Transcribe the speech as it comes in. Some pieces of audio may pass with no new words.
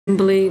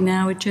Assembly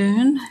now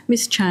adjourn.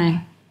 Ms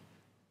Cheyne.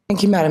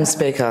 Thank you, Madam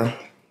Speaker.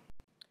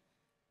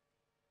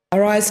 I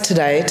rise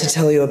today to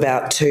tell you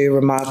about two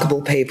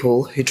remarkable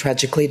people who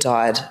tragically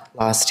died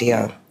last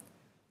year,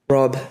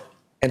 Rob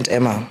and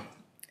Emma.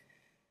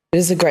 It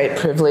is a great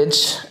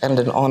privilege and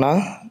an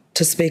honour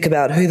to speak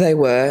about who they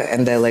were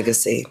and their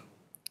legacy.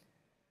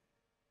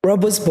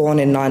 Rob was born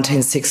in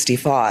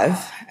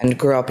 1965 and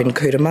grew up in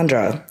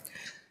Cootamundra.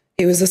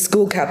 He was a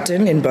school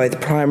captain in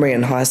both primary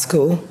and high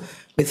school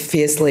with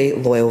fiercely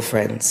loyal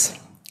friends.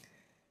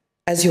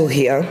 As you'll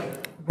hear,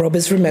 Rob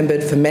is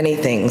remembered for many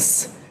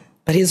things,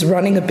 but his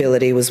running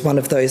ability was one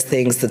of those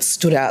things that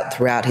stood out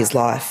throughout his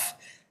life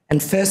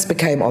and first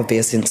became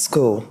obvious in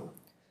school.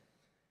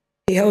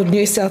 He held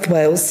New South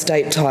Wales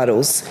state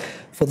titles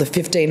for the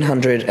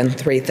 1500 and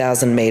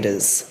 3000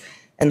 metres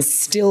and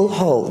still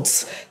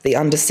holds the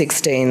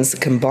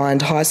under-16s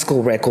combined high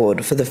school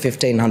record for the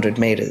 1500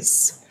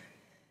 metres.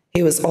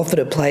 He was offered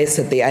a place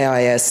at the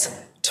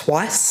AIS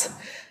twice,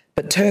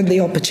 but turned the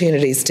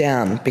opportunities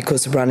down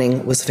because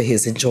running was for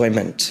his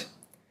enjoyment.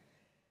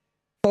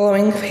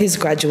 Following his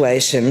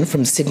graduation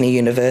from Sydney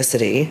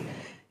University,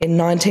 in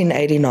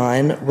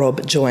 1989,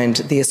 Rob joined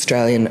the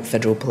Australian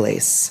Federal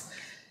Police.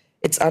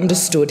 It's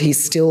understood he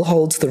still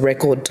holds the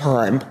record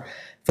time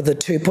for the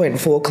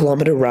 2.4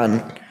 kilometre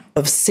run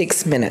of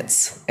 6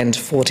 minutes and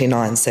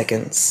 49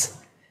 seconds.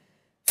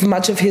 For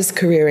much of his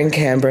career in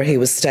Canberra, he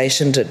was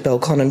stationed at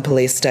Belconnen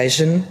Police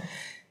Station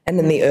and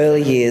in the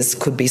early years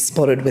could be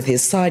spotted with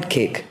his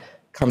sidekick,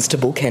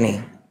 Constable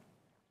Kenny.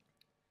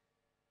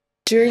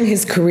 During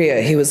his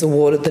career, he was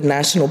awarded the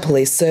National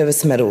Police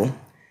Service Medal,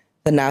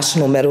 the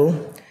National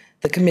Medal,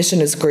 the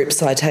Commissioner's Group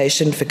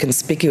Citation for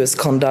Conspicuous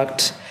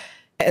Conduct,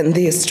 and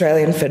the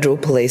Australian Federal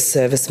Police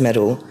Service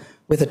Medal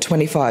with a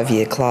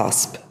 25-year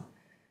clasp.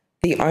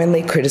 The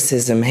only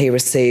criticism he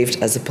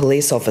received as a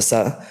police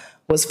officer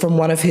was from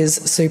one of his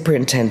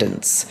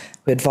superintendents,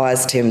 who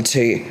advised him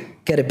to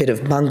get a bit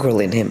of mongrel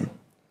in him.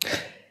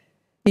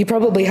 You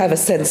probably have a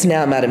sense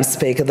now, Madam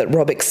Speaker, that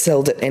Rob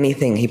excelled at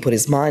anything he put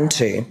his mind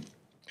to.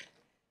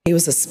 He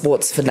was a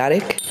sports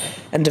fanatic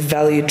and a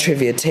valued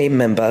trivia team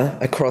member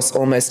across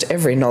almost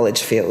every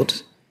knowledge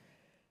field.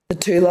 The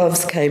two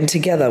loves came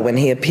together when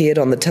he appeared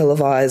on the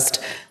televised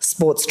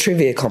sports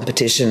trivia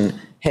competition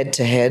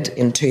Head-to-Head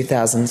in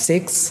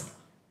 2006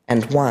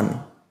 and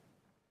won.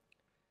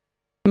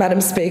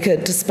 Madam Speaker,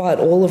 despite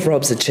all of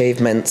Rob's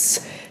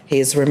achievements, he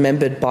is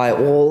remembered by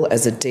all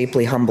as a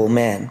deeply humble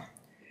man.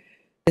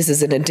 This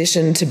is in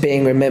addition to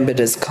being remembered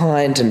as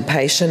kind and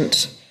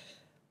patient,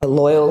 a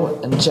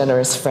loyal and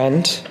generous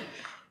friend,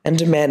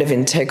 and a man of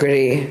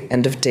integrity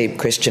and of deep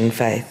Christian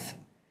faith.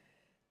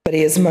 But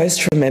he is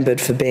most remembered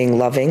for being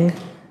loving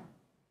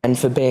and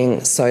for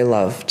being so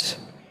loved.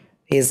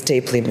 He is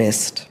deeply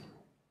missed.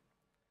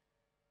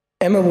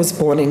 Emma was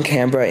born in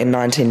Canberra in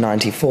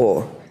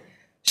 1994.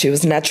 She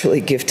was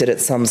naturally gifted at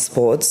some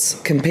sports,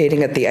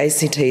 competing at the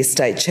ACT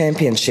State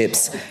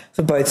Championships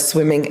for both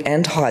swimming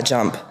and high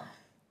jump,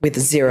 with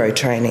zero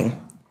training.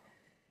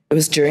 It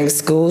was during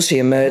school she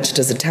emerged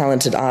as a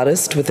talented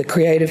artist with a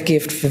creative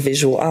gift for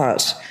visual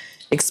art,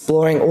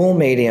 exploring all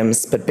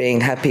mediums but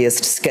being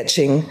happiest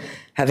sketching,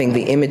 having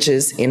the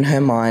images in her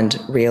mind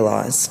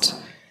realised.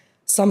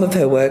 Some of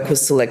her work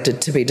was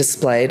selected to be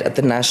displayed at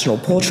the National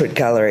Portrait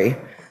Gallery,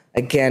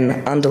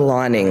 again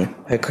underlining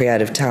her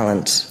creative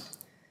talent.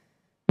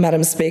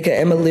 Madam Speaker,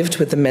 Emma lived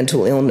with a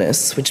mental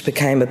illness which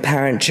became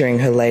apparent during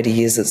her later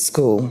years at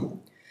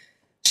school.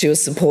 She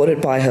was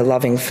supported by her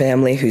loving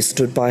family who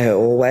stood by her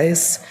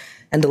always,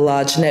 and a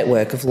large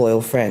network of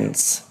loyal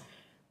friends.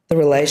 The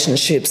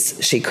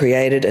relationships she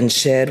created and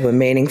shared were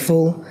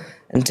meaningful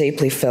and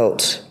deeply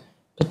felt,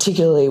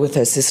 particularly with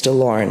her sister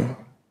Lauren.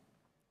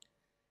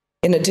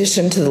 In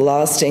addition to the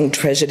lasting,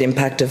 treasured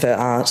impact of her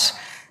art,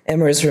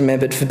 Emma is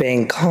remembered for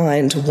being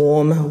kind,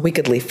 warm,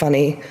 wickedly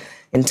funny,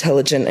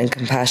 intelligent and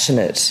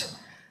compassionate.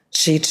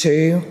 She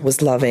too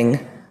was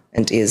loving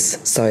and is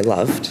so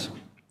loved.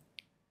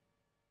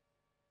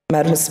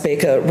 Madam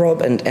Speaker,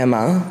 Rob and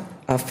Emma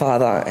are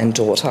father and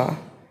daughter,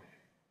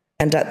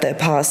 and at their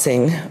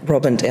passing,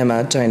 Rob and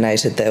Emma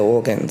donated their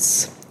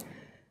organs.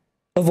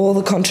 Of all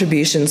the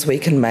contributions we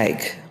can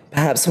make,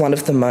 perhaps one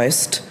of the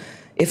most,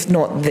 if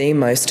not the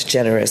most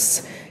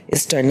generous,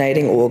 is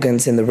donating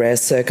organs in the rare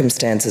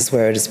circumstances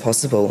where it is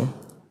possible.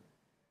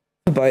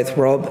 For both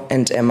Rob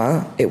and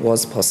Emma, it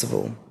was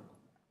possible.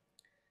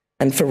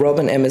 And for Rob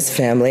and Emma's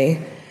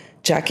family,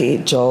 Jackie,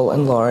 Joel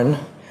and Lauren,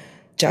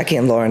 Jackie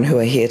and Lauren, who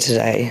are here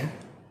today,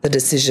 the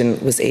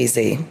decision was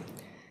easy.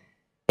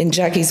 In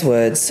Jackie's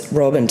words,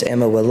 Rob and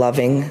Emma were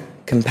loving,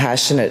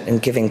 compassionate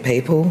and giving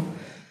people,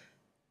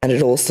 and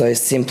it also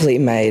simply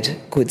made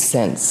good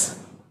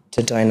sense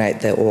to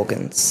donate their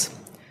organs.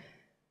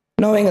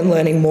 Knowing and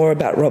learning more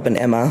about Rob and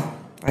Emma,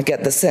 I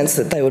get the sense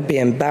that they would be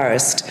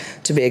embarrassed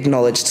to be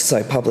acknowledged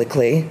so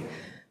publicly,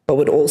 but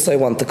would also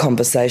want the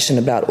conversation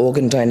about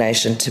organ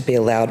donation to be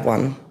a loud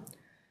one.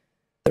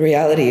 The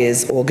reality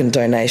is organ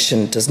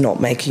donation does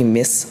not make you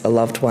miss a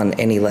loved one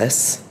any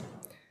less.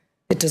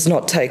 It does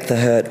not take the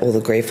hurt or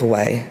the grief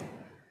away.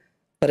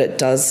 but it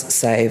does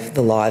save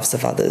the lives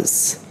of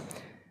others.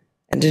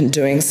 And in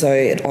doing so,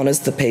 it honours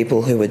the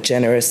people who were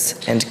generous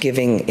and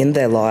giving in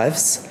their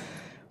lives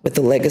with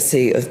the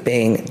legacy of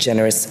being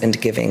generous and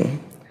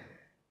giving,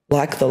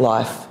 like the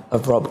life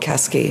of Rob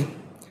Caskey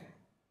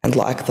and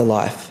like the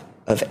life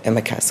of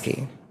Emma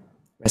Caskey.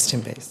 Rest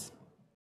in peace.